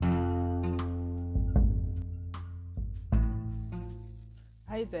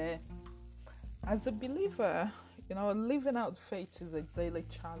Hi there. As a believer, living out faith is a daily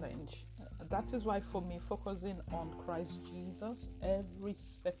challenge. That is why, for me, focusing on Christ Jesus every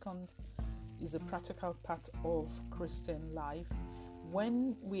second is a practical part of Christian life.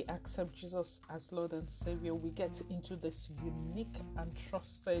 When we accept Jesus as Lord and Savior, we get into this unique and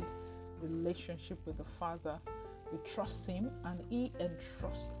trusted relationship with the Father. We trust Him and He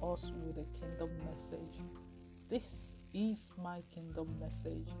entrusts us with a kingdom message. This is my kingdom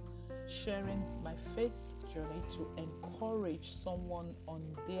message, sharing my faith journey to encourage someone on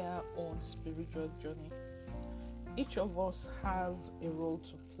their own spiritual journey. Each of us have a role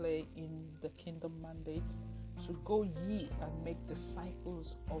to play in the kingdom mandate to go ye and make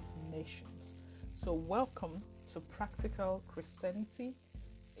disciples of nations. So welcome to Practical Christianity,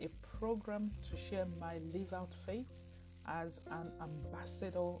 a program to share my live out faith as an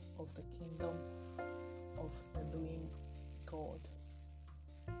ambassador of the kingdom of Elohim God.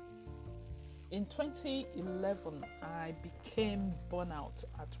 In 2011, I became burnout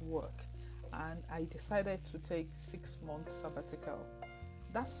at work and I decided to take 6 months sabbatical.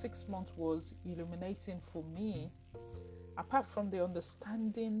 That 6 months was illuminating for me. Apart from the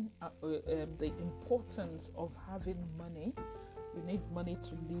understanding the importance of having money, you need money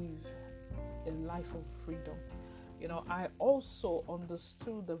to live a life of freedom. I also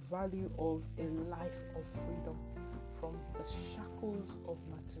understood the value of a life of freedom from the shackles of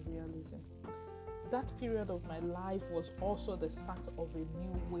materialism. That period of my life was also the start of a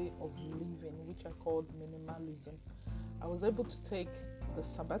new way of living, which I called minimalism. I was able to take the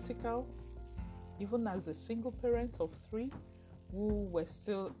sabbatical, even as a single parent of 3 who were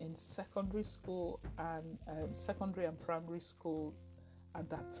still in secondary school and secondary and primary school at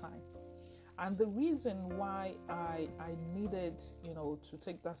that time. And the reason why I needed, to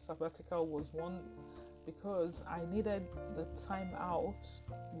take that sabbatical was one, because I needed the time out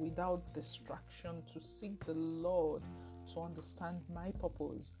without distraction to seek the Lord to understand my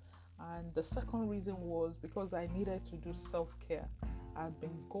purpose. And the second reason was because I needed to do self-care. I'd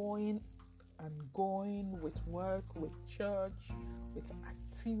been going and going with work, with church, with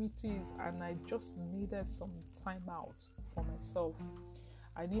activities, and I just needed some time out for myself.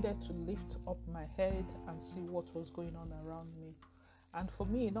 I needed to lift up my head and see what was going on around me. And for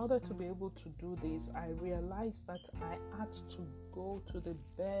me, in order to be able to do this, I realized that I had to go to the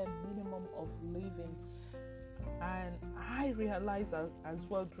bare minimum of living. And I realized as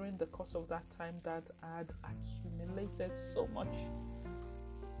well during the course of that time that I had accumulated so much,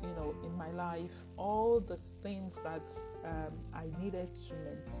 in my life, all the things that I needed to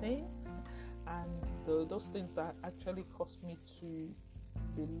maintain, and those things that actually caused me to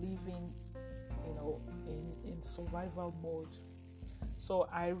be living, in survival mode. So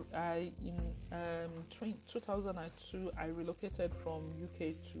I in 2002, I relocated from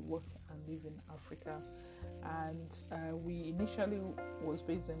UK to work and live in Africa, and we initially was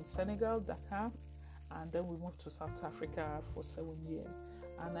based in Senegal, Dakar, and then we moved to South Africa for 7 years.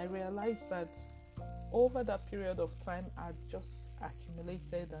 And I realized that over that period of time, I just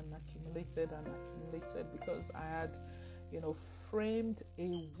accumulated and accumulated and accumulated because I had, framed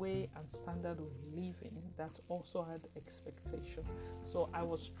a way and standard of living that also had expectation. So I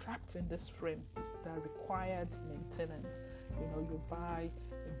was trapped in this frame that required maintenance. You buy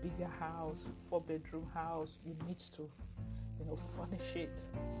a bigger house, 4-bedroom house, you need to, furnish it.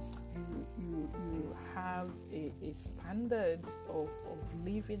 You have a standard of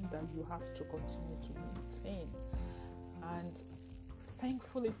living that you have to continue to maintain. And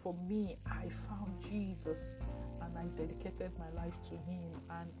thankfully for me, I found Jesus and I dedicated my life to Him,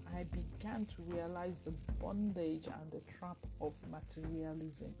 and I began to realize the bondage and the trap of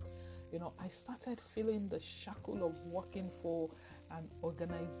materialism. I started feeling the shackle of working for an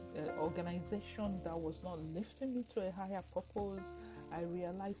organization that was not lifting me to a higher purpose. I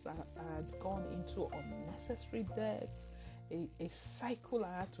realized I had gone into unnecessary debt, a cycle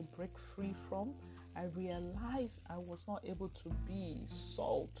I had to break free from. I realized I was not able to be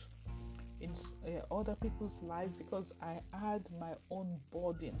salt in other people's life because I had my own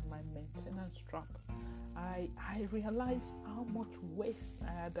burden, my maintenance trap. I realized how much waste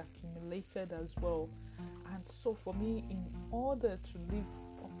I had accumulated as well. And so for me, in order to live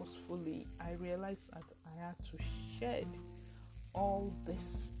purposefully, I realized that I had to shed all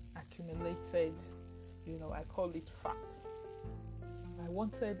this accumulated, I call it fat. I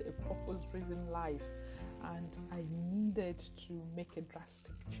wanted a purpose-driven life, and I needed to make a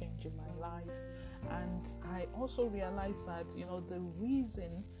drastic change in my life. And I also realized that, the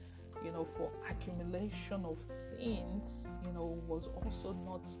reason, for accumulation of things, was also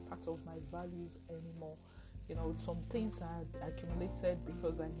not part of my values anymore. Some things I had accumulated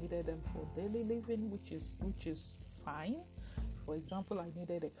because I needed them for daily living, which is fine. For example, I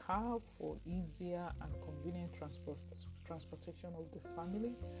needed a car for easier and convenient transportation of the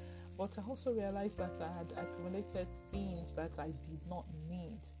family. But I also realized that I had accumulated things that I did not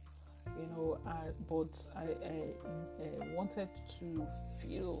need, but I wanted to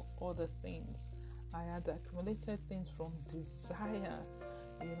feel other things. I had accumulated things from desire,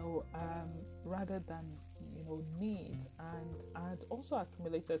 rather than need, and I had also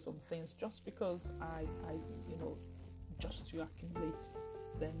accumulated some things just because just to accumulate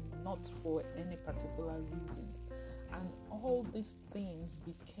them, not for any particular reason. And all these things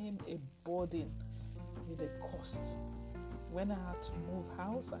became a burden with a cost. When I had to move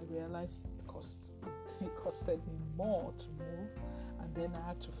house, I realized it costed me more to move, and then I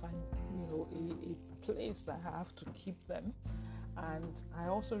had to find a place that I have to keep them. And I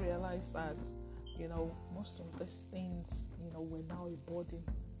also realized that most of these things were now a burden.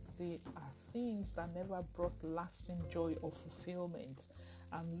 They are things that never brought lasting joy or fulfillment.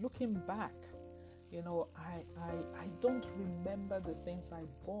 And looking back, I don't remember the things I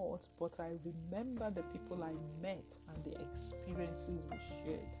bought, but I remember the people I met and the experiences we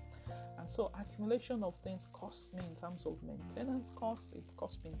shared. And so accumulation of things cost me in terms of maintenance costs. It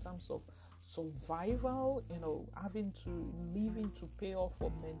cost me in terms of survival, having to living to pay off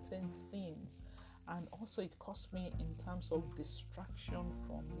or maintain things. And also it cost me in terms of distraction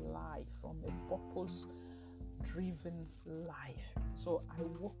from life, from a purpose driven life. So I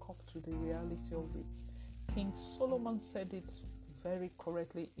woke up to the reality of it. King Solomon said it very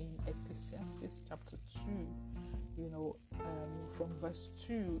correctly in Ecclesiastes chapter 2. From verse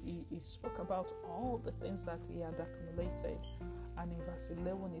 2, he spoke about all the things that he had accumulated. And in verse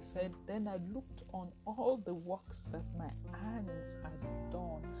 11, he said, "Then I looked on all the works that my hands had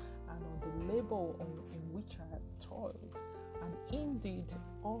done, and on the labor in which I had toiled. And indeed,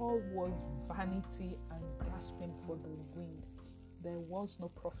 all was vanity and grasping for the wind. There was no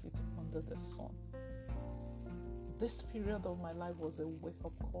profit under the sun." This period of my life was a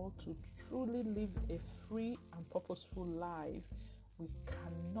wake-up call to truly live a free and purposeful life. We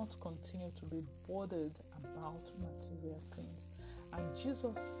cannot continue to be bothered about material things. And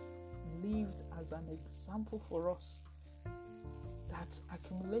Jesus lived as an example for us that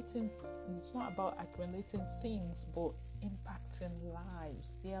it's not about accumulating things, but impacting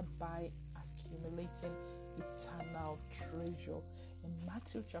lives, thereby accumulating eternal treasure. In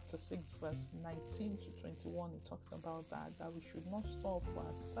Matthew chapter 6, verse 19 to 21, it talks about that we should not store for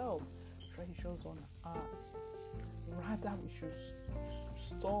ourselves treasures on earth. Rather, we should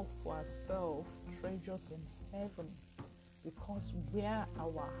store for ourselves treasures in heaven, because where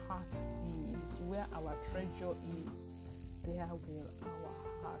our heart is, where our treasure is, there will our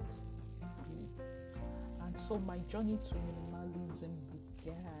heart be. And so my journey to minimalism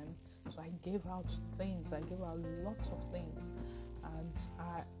began. So I gave out things, I gave out lots of things, and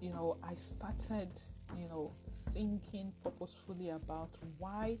I started thinking purposefully about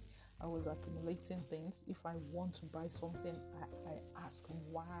why I was accumulating things. If I want to buy something, I ask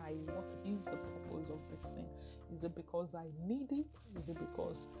why. What is the purpose of this thing? Is it because I need it? Is it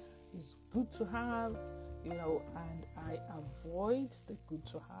because it's good to have? And I avoid the good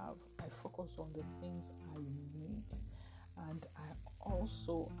to have. I focus on the things I need. And I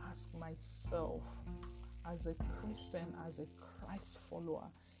also ask myself, as a Christian, as a Christ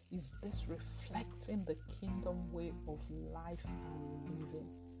follower, is this reflecting the kingdom way of life and living?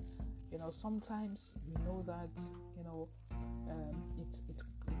 Sometimes we know that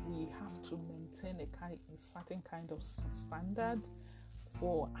we have to maintain a certain kind of standard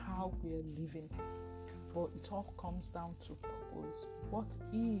for how we are living, but it all comes down to purpose. What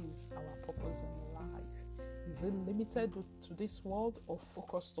is our purpose in life? Is it limited to this world or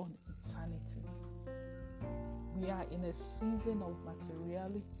focused on eternity? We are in a season of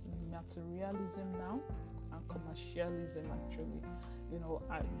materialism now, and commercialism actually.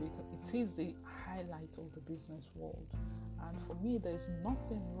 It is the highlight of the business world. And for me, there's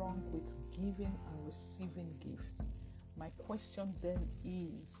nothing wrong with giving and receiving gifts. My question then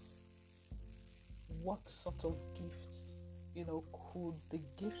is, what sort of gift? Could the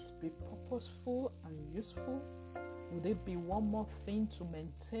gift be purposeful and useful? Would it be one more thing to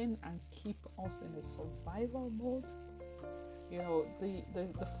maintain and keep us in a survival mode?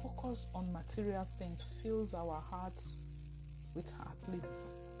 The focus on material things fills our hearts with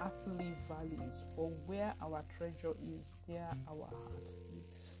earthly values. For where our treasure is, there our heart is.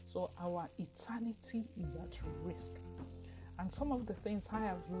 So our eternity is at risk. And some of the things I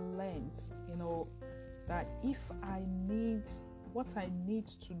have learned, that if I need what I need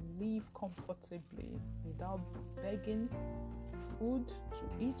to live comfortably without begging food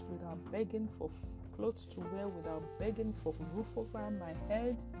to eat, without begging for clothes to wear, without begging for roof over my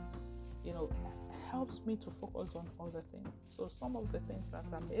head, helps me to focus on other things. So some of the things that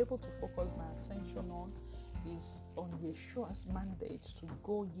I'm able to focus my attention on is on Yeshua's mandate to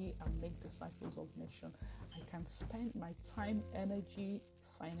go ye and make disciples of nations. I can spend my time, energy,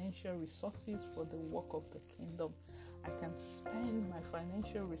 financial resources for the work of the kingdom. I can spend my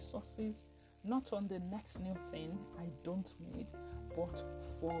financial resources not on the next new thing I don't need, but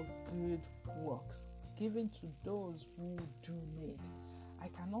for good works, given to those who do need. I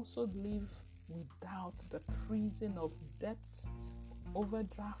can also live without the prison of debt,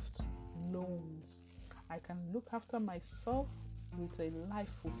 overdraft, loans. I can look after myself with a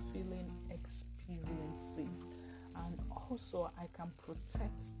life-fulfilling experiences. And also I can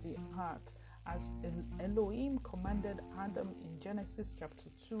protect the heart. As Elohim commanded Adam in Genesis chapter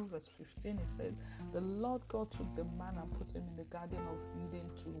 2 verse 15, he said, the Lord God took the man and put him in the Garden of Eden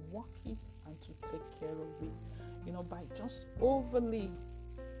to walk it and to take care of it. By just overly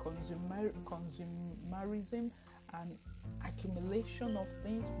consumerism and accumulation of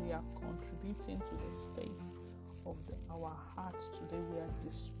things, we are contributing to the state of our hearts today. We are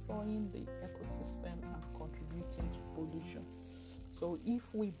destroying the ecosystem and contributing to pollution. So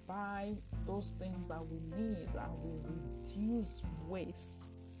if we buy those things that we need and we reduce waste,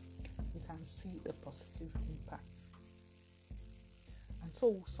 we can see the positive impact. And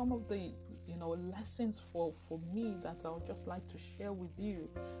so some of the lessons for me that I would just like to share with you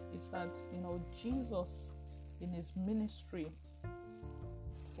is that Jesus in his ministry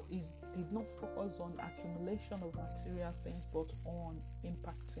did not focus on accumulation of material things, but on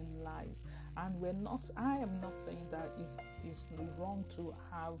impacting lives. And I am not saying that it's wrong to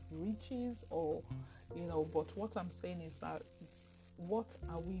have riches but what I'm saying is that what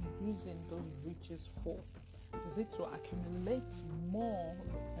are we using those riches for? Is it to accumulate more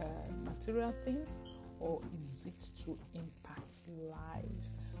material things, or is it to impact lives?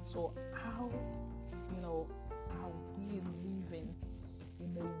 So how are we living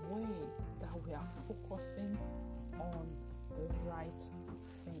in a way that we are focusing on the right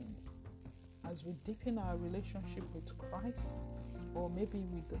things? As we deepen our relationship with Christ, or maybe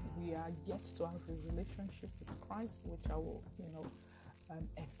we are yet to have a relationship with Christ, which I will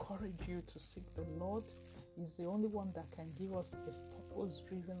encourage you to seek the Lord. He's the only one that can give us a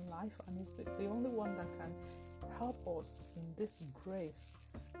purpose-driven life, and he's the only one that can help us in this grace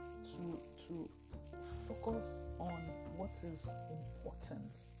to focus on what is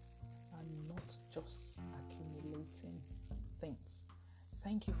important and not just accumulating things.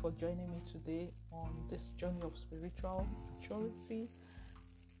 Thank you for joining me today on this journey of spiritual maturity.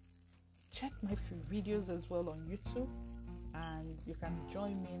 Check my videos as well on YouTube, and you can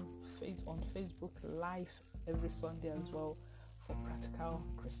join me on Facebook Live every Sunday as well for Practical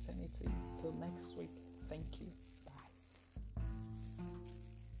Christianity. Till next week, thank you.